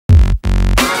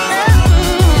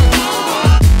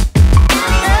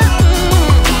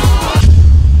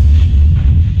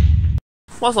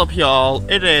What's up, y'all?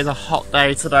 It is a hot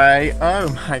day today.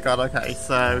 Oh my god, okay,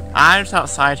 so I'm just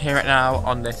outside here right now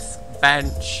on this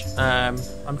bench. I'm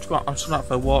just going out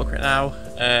for a walk right now,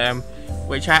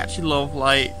 which I actually love.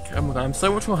 Like, oh my god, I'm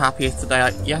so much more happier today.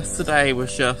 Like, yesterday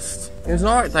was just, it was an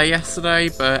alright day yesterday,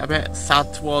 but a bit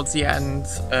sad towards the end,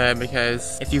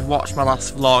 because if you've watched my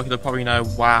last vlog, you'll probably know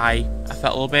why I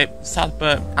felt a little bit sad,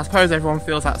 but I suppose everyone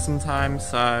feels that sometimes,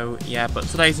 so yeah. But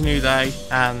today's a new day,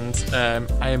 and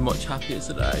I am much happier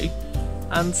today.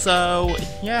 And so,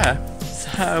 yeah,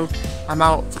 so I'm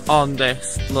out on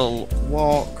this little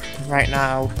walk right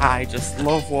now. I just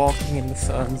love walking in the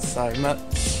sun so much.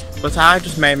 But I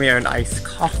just made my own iced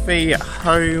coffee at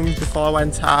home before I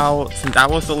went out, and that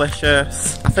was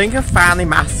delicious. I think I finally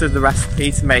mastered the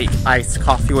recipe to make iced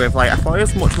coffee with. Like, I thought it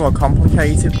was much more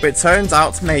complicated, but it turns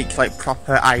out to make like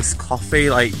proper iced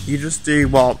coffee, like you just do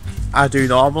what I do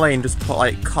normally and just put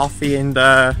like coffee in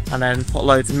there, and then put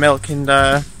loads of milk in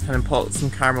there, and then put some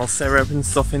caramel syrup and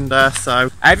stuff in there. So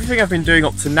everything I've been doing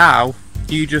up to now,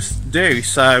 you just do.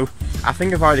 So I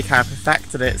think I've already kind of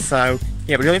perfected it. So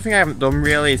yeah, but the only thing I haven't done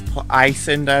really is put ice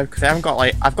in there, because I haven't got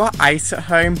like, I've got ice at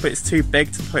home, but it's too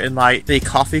big to put in like the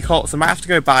coffee cup, so I might have to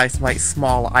go buy some like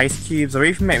small ice cubes, or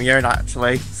even make my own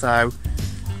actually. So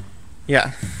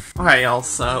yeah. Okay, y'all,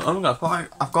 so oh my god,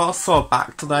 I've got a sore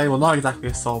back today. Well, not exactly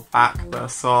a sore back, but a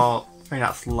sore thing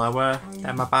that's lower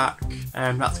than my back,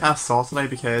 and that's kind of sore today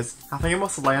because I think I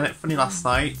must have laid on it funny last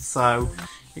night, so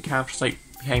it kind of just like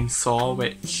became sore,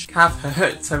 which kind of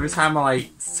hurts every time I like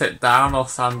sit down or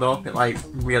stand up. It like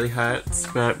really hurts,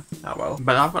 but oh well.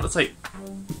 But I've got to take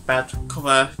bed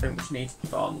cover thing which I need to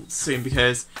put on soon,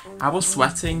 because I was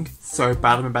sweating so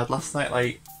bad in my bed last night.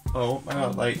 Like, oh my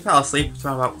god, like fell asleep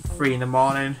around about 3 in the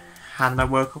morning, and I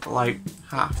woke up at like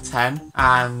 10:30,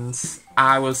 and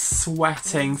I was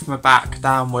sweating from my back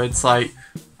downwards. Like,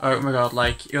 oh my god,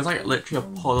 like it was like literally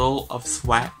a puddle of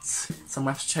sweat. So I'm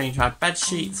gonna have to change my bed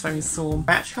sheets very soon.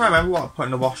 I actually can't remember what I put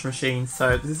in the washing machine,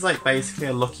 so this is like basically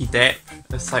a lucky dip.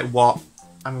 It's like what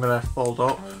I'm gonna fold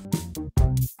up.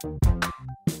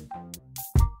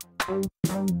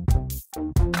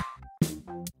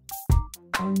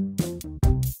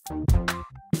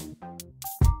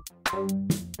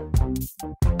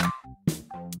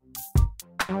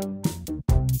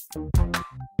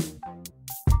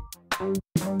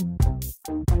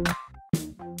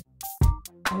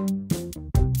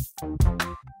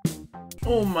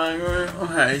 Oh my god,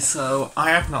 okay, so I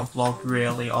have not vlogged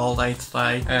really all day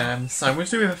today, so I'm going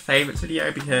to do a favourites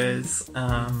video because,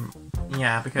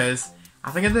 yeah, because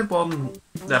I think I did one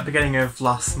at the beginning of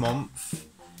last month,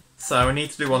 so I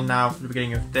need to do one now for the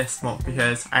beginning of this month,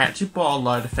 because I actually bought a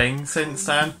load of things since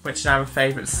then, which are my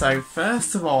favourites. So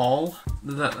first of all,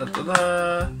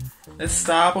 the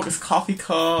Starbucks coffee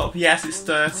cup. Yes, it's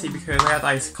dirty because I had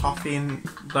iced coffee in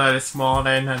there this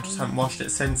morning and I just haven't washed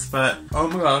it since, but oh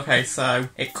my god, okay, so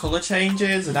it colour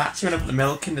changes, and actually when I put the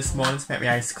milk in this morning to make me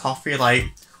iced coffee, like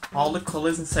all the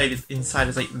colours inside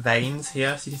is like veins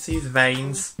here, so you can see these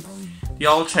veins. They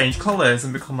all change colours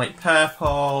and become like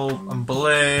purple and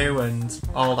blue and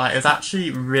all that. It's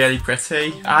actually really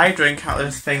pretty. I drink out of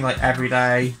this thing like every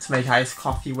day to make iced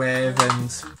coffee with,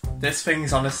 and this thing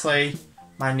is honestly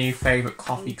my new favourite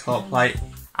coffee cup. Like,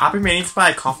 I've been meaning to buy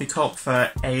a coffee cup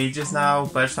for ages now,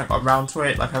 but I just haven't got around to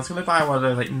it. Like, I was going to buy one of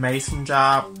those like mason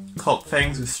jar cup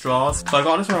things with straws. So I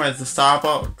got this one at the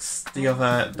Starbucks the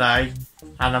other day,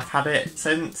 and I've had it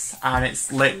since, and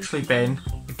it's literally been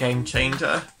a game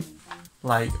changer.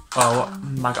 Like, oh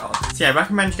my god. So yeah, I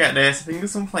recommend you get this. I think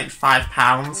it's something like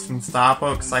 £5 from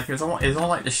Starbucks. Like, it's on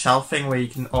like the shelf thing where you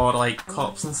can order like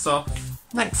cups and stuff.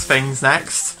 Next things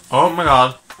next. Oh my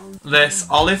god. This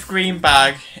olive green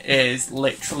bag is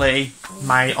literally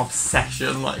my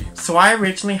obsession. Like, so I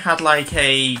originally had like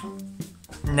a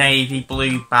navy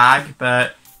blue bag,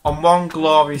 but on one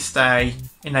glorious day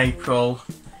in April,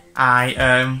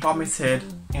 I vomited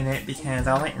in it because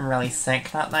I was like really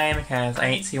sick that day because I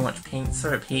ate too much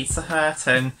pizza at Pizza Hut,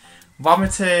 and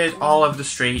vomited all over the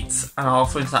streets and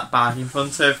also into that bag in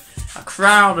front of a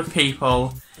crowd of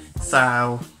people.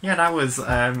 So yeah, that was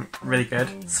really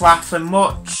good. So after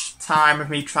much time of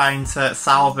me trying to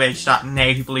salvage that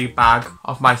navy blue bag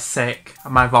of my sick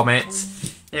and my vomit,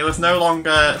 it was no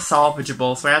longer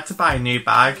salvageable, so I had to buy a new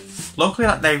bag. Luckily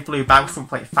that navy blue bag was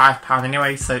something like £5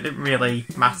 anyway, so it didn't really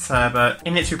matter, but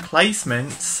in its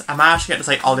replacement, I managed to get this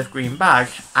like olive green bag,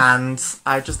 and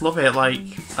I just love it. Like,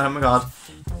 oh my god.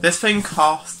 This thing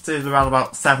costed around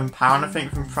about £7 I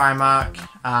think from Primark,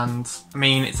 and I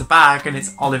mean it's a bag and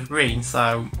it's olive green,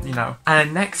 so you know. And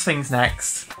then next things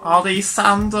next, all these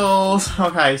sandals.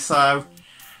 Okay, so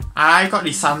I got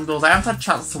these sandals. I haven't had a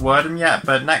chance to wear them yet,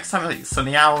 but next time it's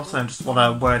sunny out and I just want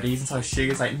to wear these instead of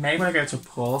shoes, like maybe when I go to a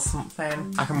pool or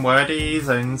something, I can wear these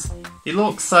and they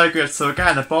look so good. So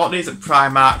again, I bought these at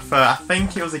Primark for, I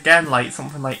think it was again like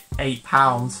something like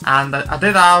 £8. And I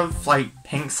did have like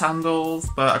pink sandals,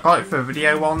 but I got it for a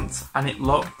video once and it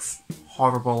looks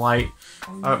horrible, like,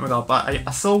 oh my god, but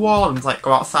I still wore them to like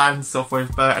go outside and stuff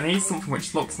with, but I need something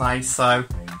which looks nice, so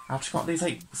I've just got these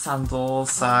like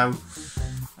sandals, so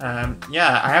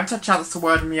yeah, I haven't had a chance to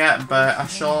wear them yet, but I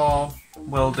sure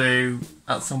will do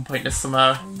at some point this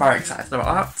summer. Very excited about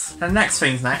that. The next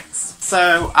thing's next.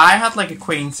 So I had like a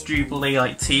Queen's Jubilee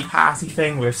like tea party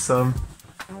thing with some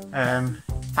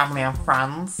family and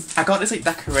friends. I got this like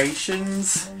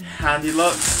decorations and it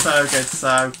looks so good.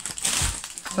 So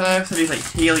first are these like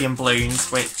helium balloons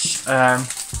which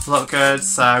look good.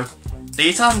 So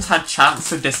these haven't had a chance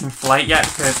to disinflate yet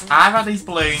because I've had these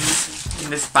balloons in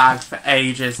this bag for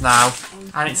ages now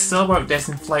and it still won't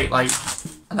disinflate, like,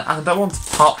 and I don't want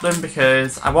to pop them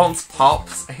because I want to pop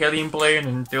a helium balloon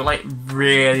and do like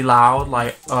really loud,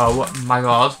 like, oh my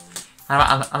god,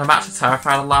 and I'm actually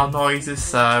terrified of loud noises,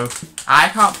 so I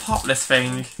can't pop this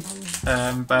thing,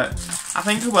 but I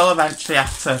think I will eventually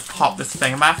have to pop this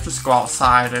thing. I might have to just go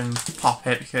outside and pop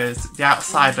it because the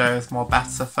outside door is more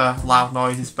better for loud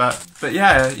noises, but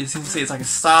yeah, you can see it's like a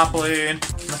star balloon, and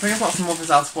I think I've got some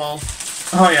others as well.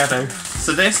 Oh yeah, I do.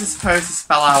 So this is supposed to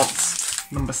spell out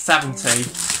number 70.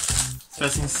 So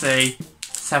as you can see,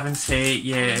 70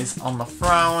 years on the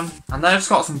throne. And then I've just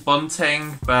got some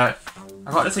bunting, but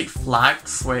I got this like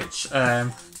flags, which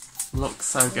look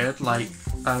so good, like,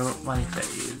 oh my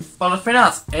days. But I think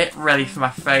that's it really for my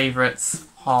favourites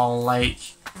haul. Like,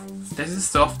 this is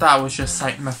stuff that was just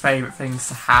like my favourite things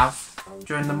to have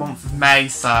during the month of May,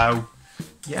 so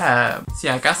yeah. So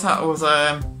yeah, I guess that was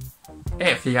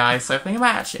it for you guys. So I think I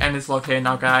might actually end this vlog here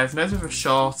now, guys. I know it's a bit of a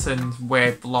short and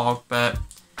weird vlog, but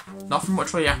nothing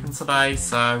much really happened today,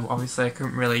 so obviously I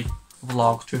couldn't really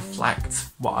vlog to reflect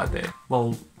what I did.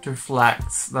 Well, to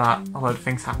reflect that a lot of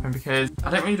things happened because I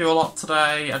didn't really do a lot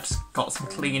today. I just got some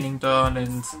cleaning done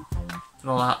and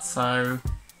all that, so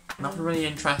nothing really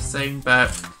interesting,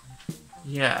 but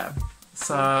yeah.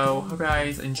 So hope you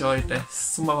guys enjoyed this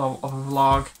somewhat of a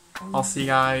vlog. I'll see you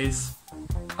guys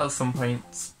at some point,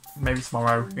 maybe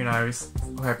tomorrow, who knows.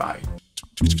 Okay, bye.